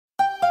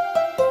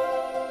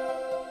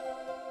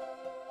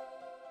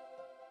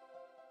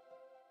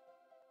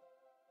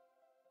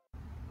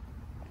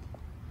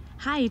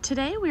Hi,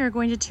 today we are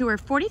going to tour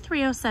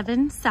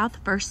 4307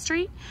 South 1st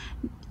Street,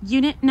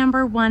 unit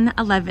number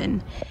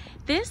 111.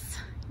 This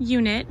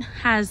unit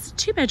has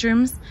 2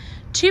 bedrooms,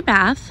 2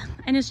 baths,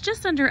 and is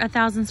just under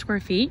 1,000 square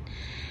feet.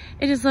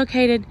 It is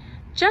located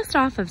just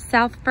off of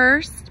South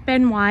 1st,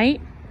 Ben White,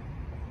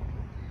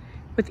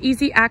 with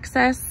easy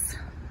access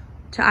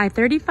to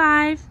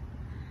I-35,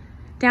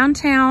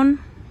 downtown,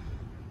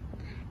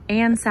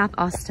 and South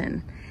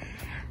Austin.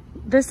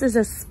 This is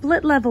a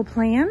split level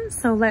plan,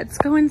 so let's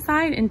go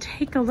inside and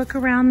take a look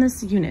around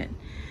this unit.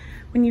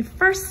 When you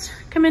first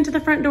come into the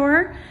front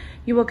door,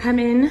 you will come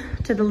in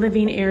to the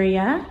living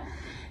area.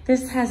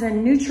 This has a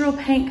neutral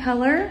paint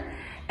color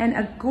and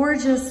a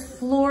gorgeous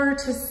floor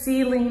to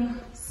ceiling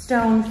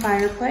stone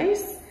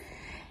fireplace.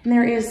 And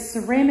there is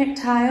ceramic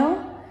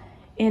tile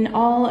in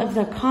all of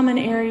the common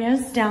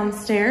areas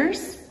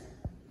downstairs.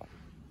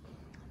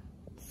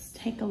 Let's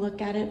take a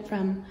look at it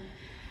from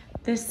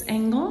this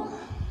angle.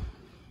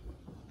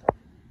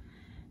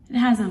 It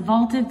has a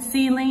vaulted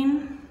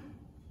ceiling,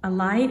 a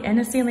light, and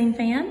a ceiling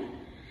fan,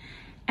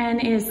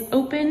 and is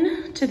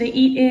open to the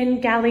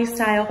eat-in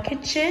galley-style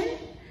kitchen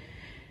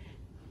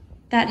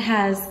that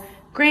has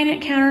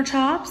granite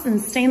countertops and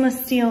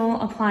stainless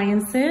steel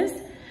appliances.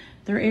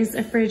 There is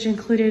a fridge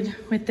included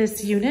with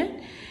this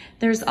unit.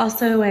 There's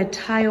also a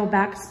tile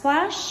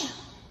backsplash,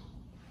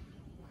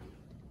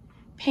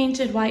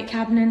 painted white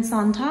cabinets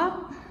on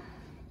top,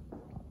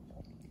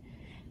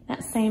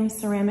 that same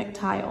ceramic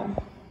tile.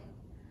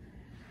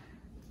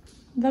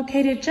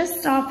 Located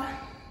just off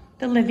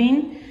the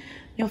living,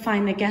 you'll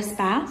find the guest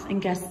bath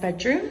and guest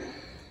bedroom.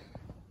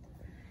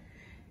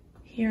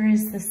 Here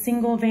is the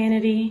single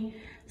vanity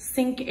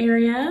sink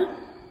area.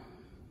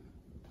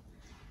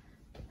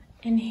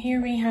 And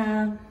here we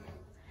have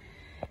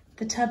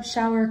the tub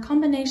shower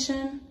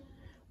combination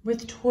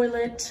with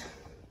toilet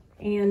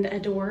and a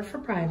door for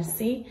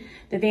privacy.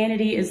 The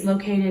vanity is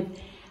located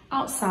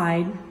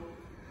outside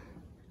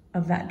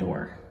of that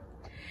door.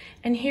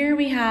 And here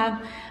we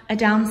have a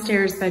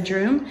downstairs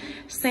bedroom,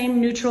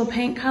 same neutral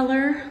paint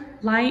color,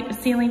 light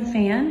ceiling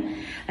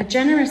fan, a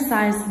generous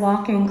sized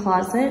walk-in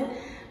closet,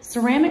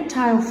 ceramic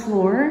tile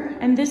floor,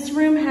 and this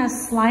room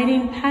has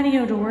sliding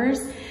patio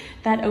doors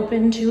that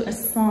open to a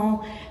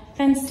small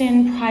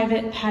fenced-in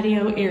private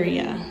patio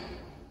area.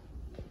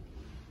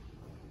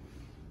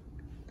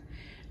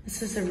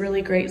 This is a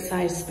really great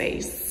size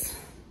space.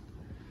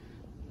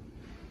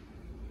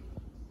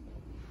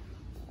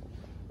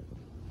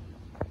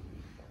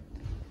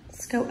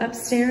 Go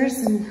upstairs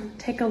and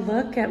take a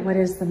look at what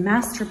is the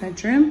master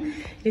bedroom.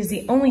 It is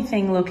the only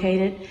thing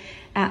located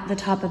at the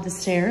top of the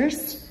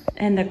stairs,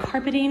 and the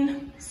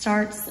carpeting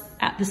starts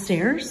at the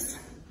stairs.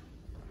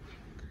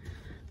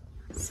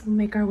 So we'll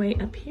make our way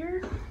up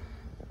here.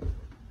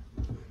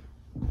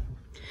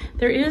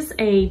 There is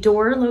a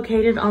door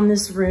located on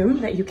this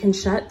room that you can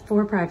shut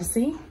for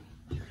privacy.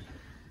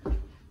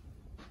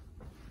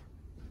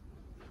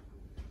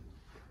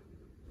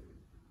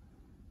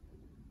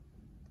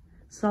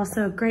 It's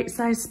also a great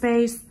size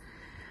space,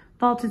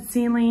 vaulted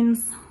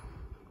ceilings,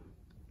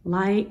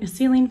 light, a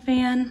ceiling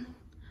fan,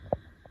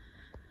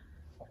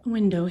 a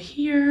window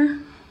here,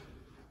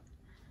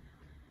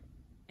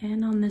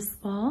 and on this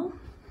wall,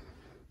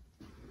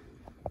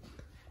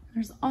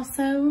 there's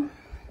also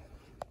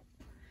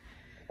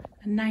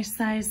a nice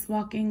size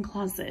walk-in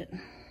closet.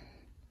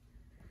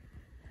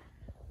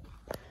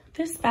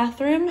 This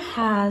bathroom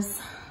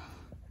has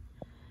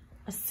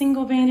a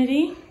single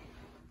vanity,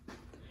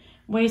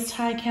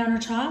 waist-high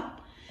countertop,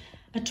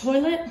 a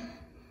toilet,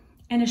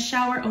 and a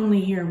shower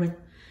only here with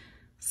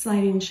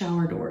sliding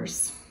shower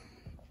doors.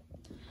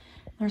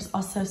 There's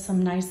also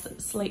some nice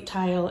slate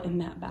tile in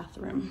that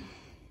bathroom.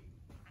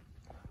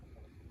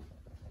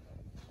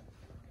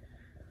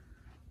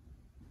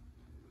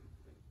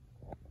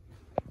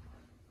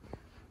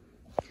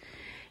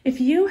 If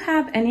you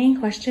have any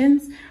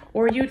questions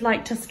or you'd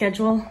like to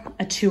schedule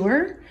a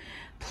tour,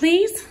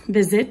 please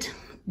visit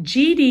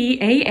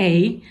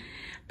GDAA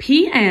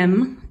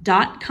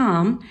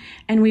PM.com,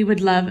 and we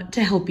would love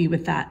to help you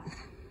with that.